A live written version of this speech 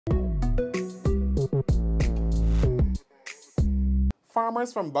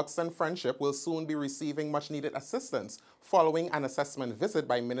Farmers from Buxton Friendship will soon be receiving much-needed assistance following an assessment visit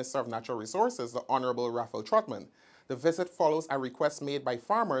by Minister of Natural Resources, the Honorable Raphael Trotman. The visit follows a request made by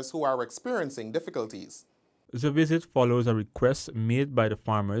farmers who are experiencing difficulties. The visit follows a request made by the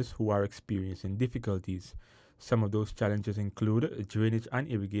farmers who are experiencing difficulties. Some of those challenges include drainage and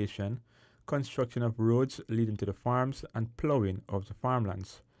irrigation, construction of roads leading to the farms, and plowing of the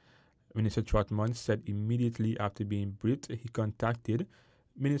farmlands. Minister Trotman said immediately after being briefed, he contacted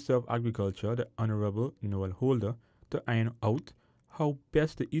Minister of Agriculture, the Honorable Noel Holder, to iron out how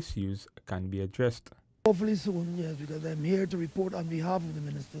best the issues can be addressed. Hopefully soon, yes, because I'm here to report on behalf of the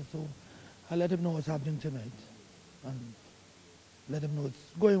minister, so I'll let him know what's happening tonight and let him know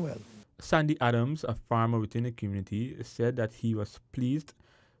it's going well. Sandy Adams, a farmer within the community, said that he was pleased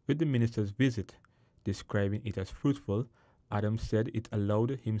with the minister's visit. Describing it as fruitful, Adams said it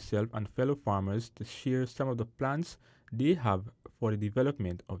allowed himself and fellow farmers to share some of the plans they have for the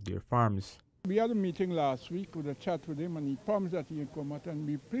development of their farms. We had a meeting last week with a chat with him, and he promised that he would come out, and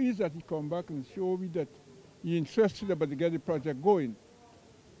we're pleased that he come back and show me that he's interested about to get the project going.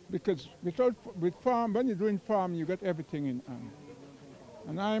 Because with farm, when you're doing farm, you get everything in hand.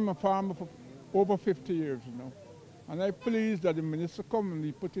 And I'm a farmer for over 50 years, you know. And I'm pleased that the minister come and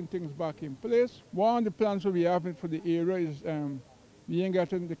we putting things back in place. One of the plans that we have for the area is we ain't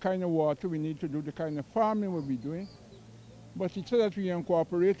getting the kind of water we need to do the kind of farming we'll be doing. But he said that we can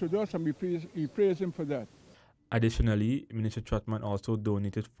cooperate with us, and we praise him for that. Additionally, Minister Trotman also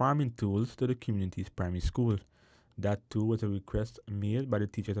donated farming tools to the community's primary school. That too was a request made by the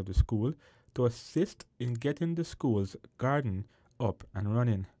teachers of the school to assist in getting the school's garden up and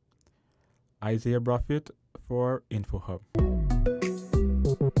running. Isaiah Braffett for InfoHub.